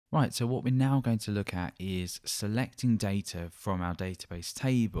Right, so what we're now going to look at is selecting data from our database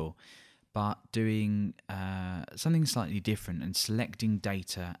table, but doing something slightly different and selecting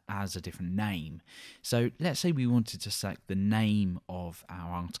data as a different name. So let's say we wanted to select the name of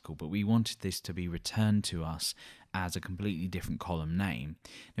our article, but we wanted this to be returned to us as a completely different column name.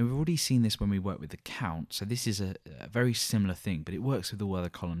 Now we've already seen this when we work with the count, so this is a very similar thing, but it works with all other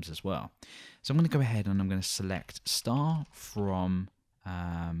columns as well. So I'm going to go ahead and I'm going to select star from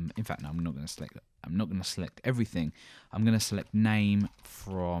in fact, no, I'm not going to select that. I'm not going to select everything. I'm going to select name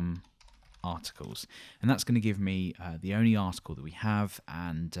from articles, and that's going to give me the only article that we have,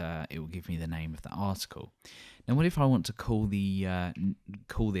 and it will give me the name of the article. Now, what if I want to call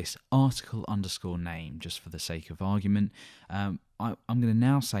call this article underscore name just for the sake of argument? I'm going to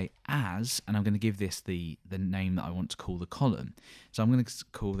now say as, and I'm going to give this the name that I want to call the column. So I'm going to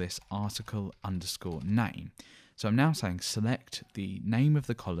call this article underscore name. So I'm now saying select the name of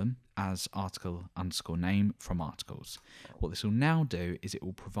the column as article underscore name from articles. What this will now do is it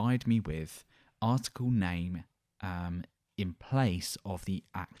will provide me with article name in place of the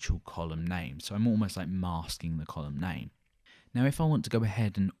actual column name. So I'm almost like masking the column name. Now, if I want to go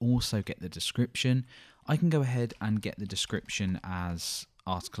ahead and also get the description, I can go ahead and get the description as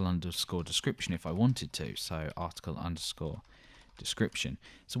article underscore description if I wanted to. So article underscore description.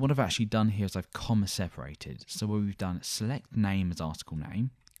 So what I've actually done here is I've comma separated. So what we've done, select name as article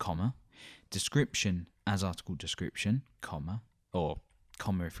name, comma, description as article description, comma, or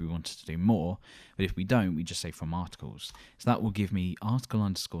comma if we wanted to do more, but if we don't, we just say from articles. So that will give me article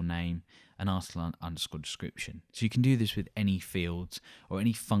underscore name and article underscore description. So you can do this with any fields or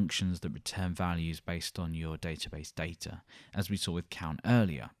any functions that return values based on your database data, as we saw with count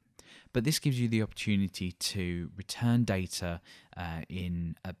earlier. But this gives you the opportunity to return data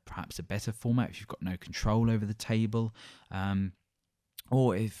in perhaps a better format if you've got no control over the table,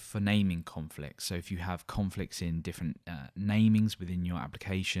 or if for naming conflicts. So if you have conflicts in different namings within your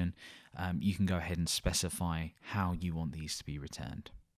application, you can go ahead and specify how you want these to be returned.